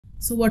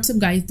So what's up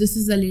guys, this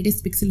is the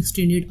latest Pixel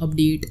extended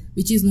update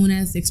which is known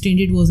as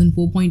extended version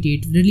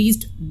 4.8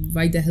 released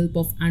by the help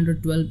of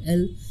Android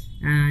 12L,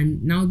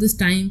 and now this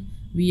time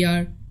we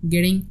are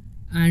getting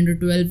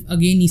Android 12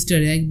 again Easter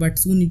egg, but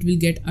soon it will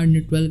get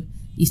Android 12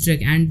 Easter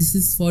egg, and this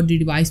is for the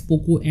device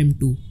Poco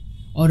M2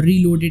 or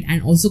Reloaded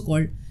and also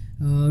called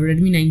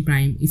Redmi 9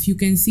 Prime. If you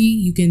can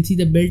see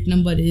the build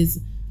number is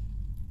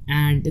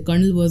and the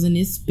kernel version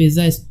is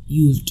Pizza is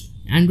used.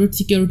 Android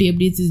security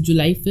updates is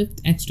July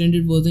 5th,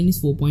 extended version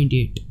is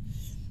 4.8,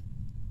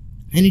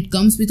 and it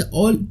comes with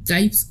all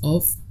types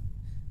of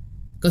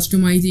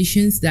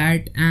customizations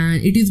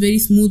and it is very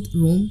smooth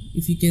ROM.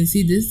 If you can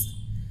see this,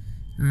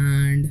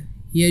 and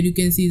here you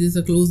can see this,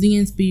 the closing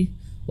and speed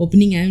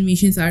opening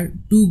animations are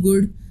too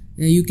good.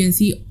 You can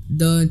see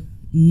the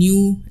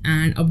new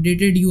and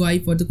updated UI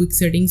for the quick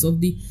settings of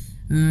the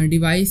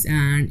device,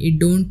 and it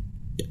don't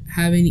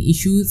have any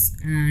issues.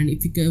 And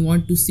if you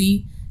want to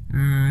see,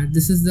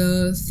 this is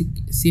the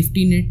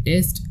safety net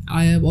test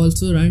I have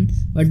also run,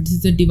 but this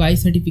is the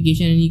device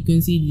certification, and you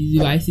can see the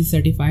device is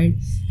certified.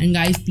 And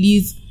guys,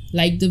 please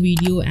like the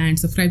video and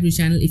subscribe to the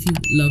channel if you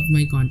love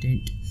my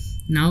content.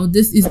 Now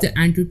this is the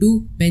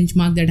Antutu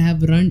benchmark that I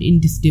have run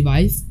in this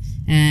device,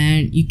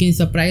 and you can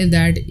surprise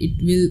that it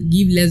will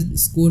give less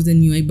scores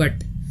than UI,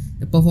 but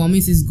the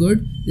performance is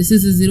good. This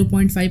is a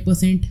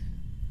 0.5%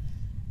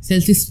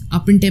 Celsius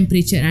up in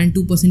temperature and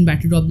 2%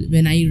 battery drop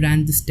when I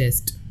ran this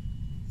test.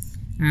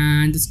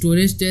 And the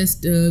storage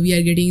test we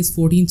are getting is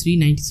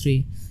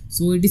 14,393,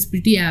 so it is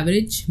pretty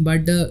average,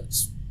 but the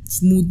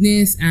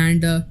smoothness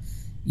and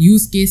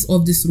use case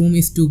of this ROM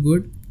is too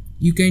good.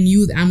 You can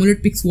use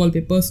AMOLED Pix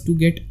wallpapers to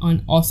get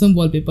an awesome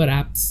wallpaper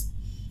apps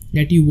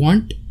that you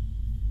want.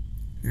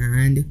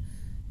 And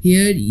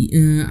here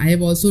I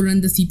have also run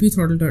the CPU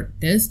throttle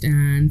test,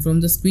 and from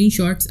the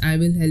screenshots I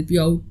will help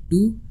you out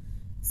to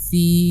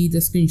see the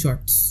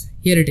screenshots.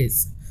 Here it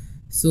is.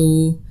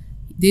 So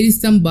there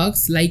is some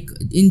bugs, like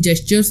in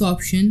gestures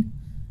option,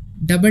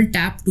 double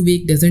tap to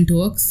wake doesn't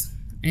works.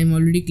 I am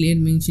already clear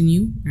mention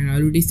you, and I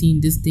already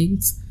seen these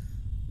things.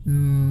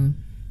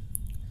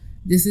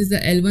 This is the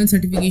L1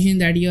 certification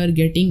that you are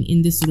getting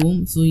in this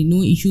ROM, so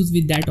no issues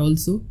with that.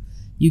 Also,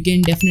 you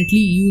can definitely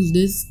use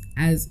this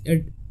as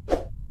a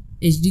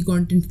HD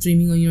content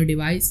streaming on your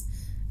device.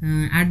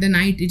 At the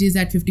night it is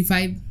at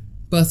 55%,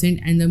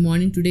 and the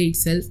morning today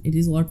itself it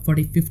is what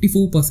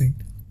 54%.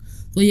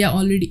 So yeah,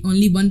 already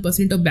only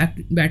 1% of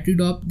battery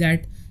drop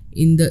that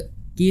in the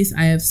case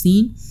I have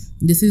seen.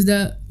 This is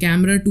the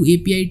camera to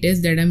API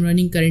test that I'm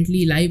running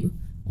currently live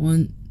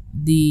on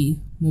the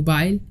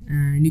mobile,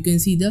 and you can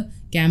see the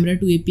camera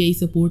to API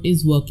support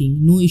is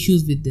working, no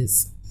issues with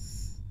this.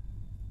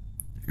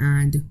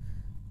 And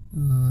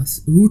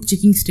root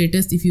checking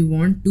status, if you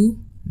want to,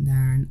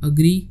 then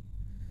agree,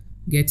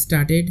 get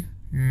started,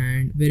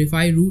 and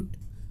verify root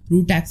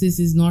access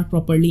is not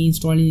properly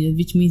installed,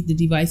 which means the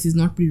device is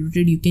not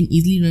pre-rooted. You can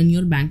easily run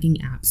your banking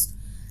apps.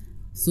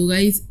 So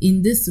guys,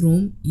 in this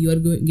ROM you are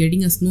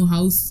getting a snow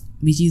house,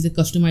 which is a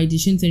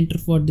customization center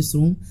for this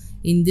ROM.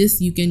 In this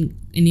you can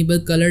enable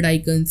colored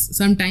icons.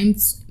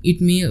 Sometimes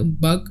it may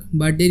bug,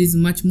 but there is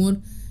much more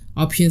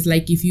options,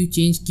 like if you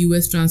change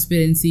QoS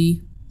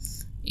transparency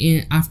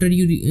after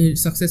you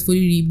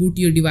successfully reboot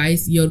your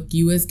device, your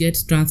QoS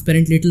gets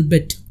transparent little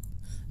bit,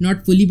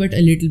 not fully but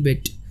a little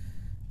bit.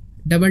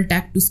 Double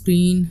tap to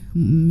screen,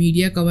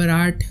 media cover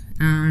art,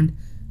 and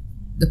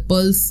the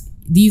pulse,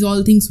 these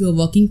all things were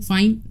working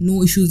fine,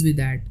 no issues with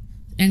that.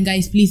 And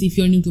guys, please, if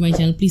you are new to my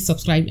channel, please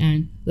subscribe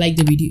and like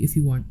the video if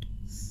you want.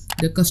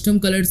 The custom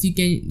colors you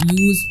can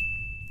use,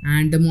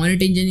 and the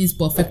monitor engine is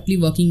perfectly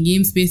working.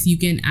 Game space, you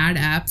can add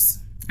apps.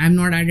 I'm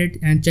not added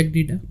and check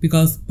data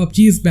because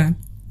PUBG is banned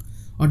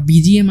or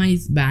BGMI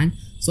is banned,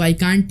 so I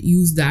can't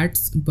use that.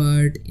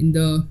 But in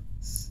the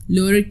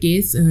lower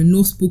case,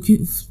 no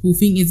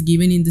spoofing is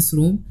given in this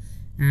ROM,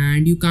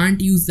 and you can't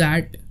use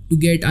that to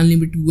get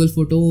unlimited Google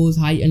Photos,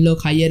 unlock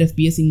higher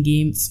FPS in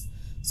games.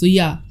 So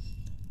yeah,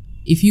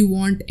 if you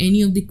want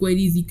any of the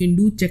queries, you can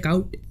do check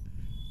out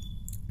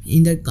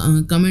in the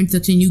comment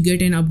section. You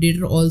get an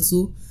updater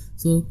also.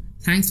 So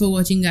thanks for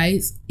watching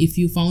guys. If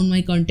you found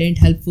my content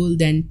helpful,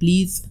 then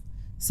please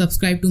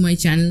subscribe to my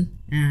channel,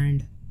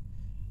 and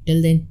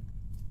till then,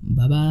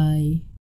 bye bye.